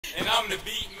and I'm the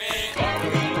beat man.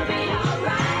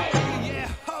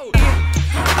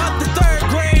 Up to third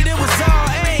grade, it was all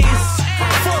A's.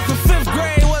 Fourth and fifth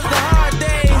grade was the hard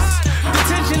days.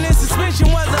 Detention and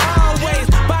suspension was the always.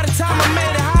 By the time I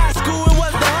made it high school, it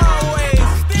was the hallways.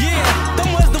 Yeah,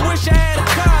 them was the wish I had a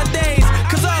car days.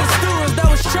 Cause all the students that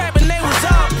was trapping, they was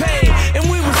all paid. And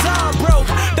we was all broke,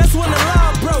 that's when the law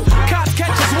broke. Cops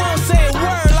catch us, won't say a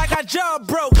word like our jaw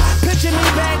broke. Picture me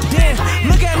back then,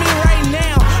 look at me right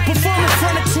now. Perform in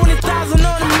front of 20,000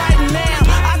 on the mic now.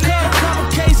 I caught a couple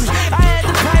cases, I had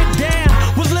to pipe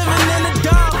down. Was living in the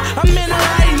dark, I'm in it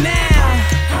right now.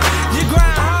 You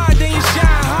grind hard, then you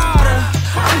shine harder.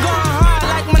 I'm going hard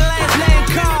like my last name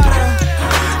Carter.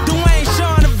 Dwayne,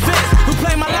 Sean, the Vince, who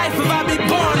play my life if I be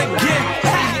born again.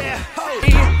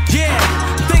 Yeah,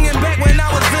 thinking back when I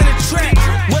was in the trap.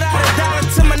 Without a dollar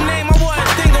to my name, I wasn't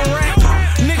thinking rap.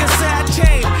 Niggas say I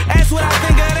changed, ask what I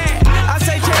think of that. I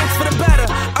say change for the better,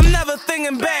 I'm never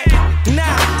thinking back.